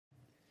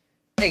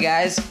Hey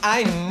guys,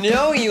 I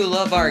know you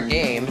love our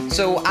game,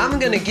 so I'm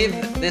gonna give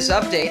this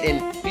update in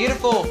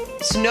beautiful,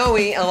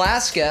 snowy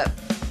Alaska.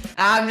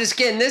 I'm just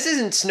kidding, this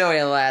isn't snowy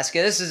Alaska,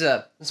 this is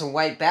a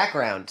white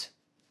background.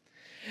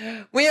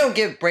 We don't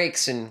give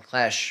breaks in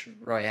Clash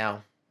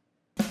Royale.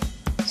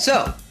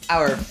 So,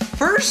 our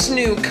first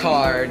new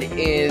card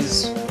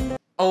is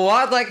a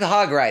lot like the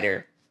Hog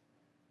Rider.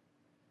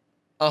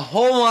 A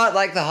whole lot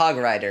like the Hog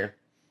Rider.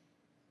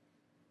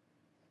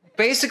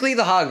 Basically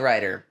the Hog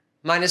Rider,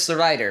 minus the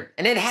rider.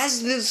 And it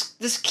has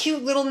this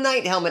cute little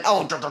knight helmet.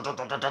 Oh, and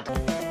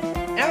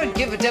I would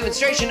give a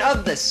demonstration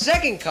of the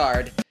second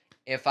card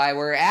if I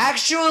were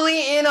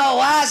actually in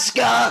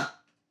Alaska.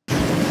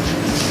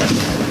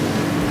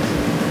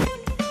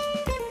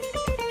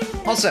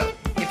 Also,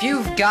 if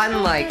you've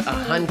gotten like a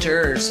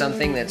hunter or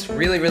something that's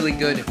really, really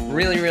good,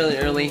 really, really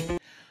early,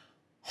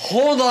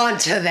 hold on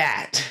to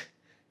that.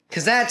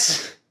 Because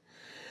that's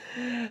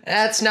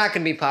not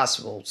going to be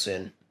possible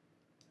soon.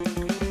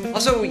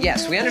 Also,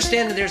 yes, we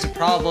understand that there's a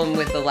problem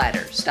with the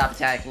ladder. Stop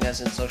attacking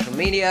us in social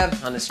media,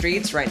 on the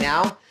streets, right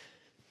now.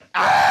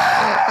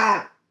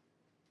 Ah!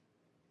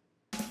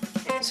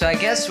 So I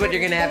guess what you're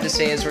going to have to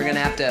say is we're going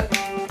to have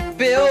to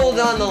build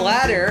on the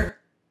ladder.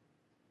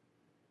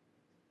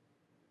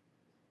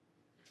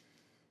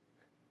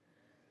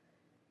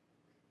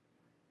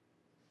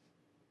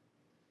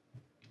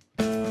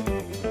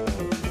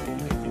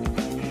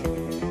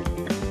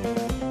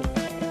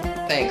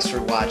 Thanks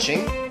for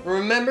watching.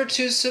 Remember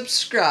to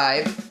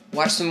subscribe.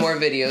 Watch some more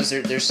videos.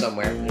 They're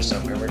somewhere. They're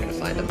somewhere. We're gonna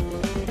find them.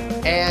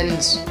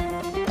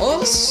 And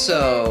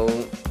also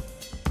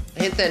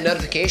hit that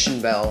notification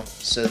bell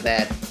so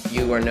that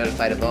you are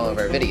notified of all of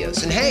our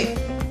videos. And hey,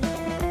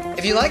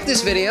 if you like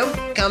this video,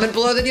 comment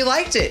below that you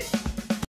liked it.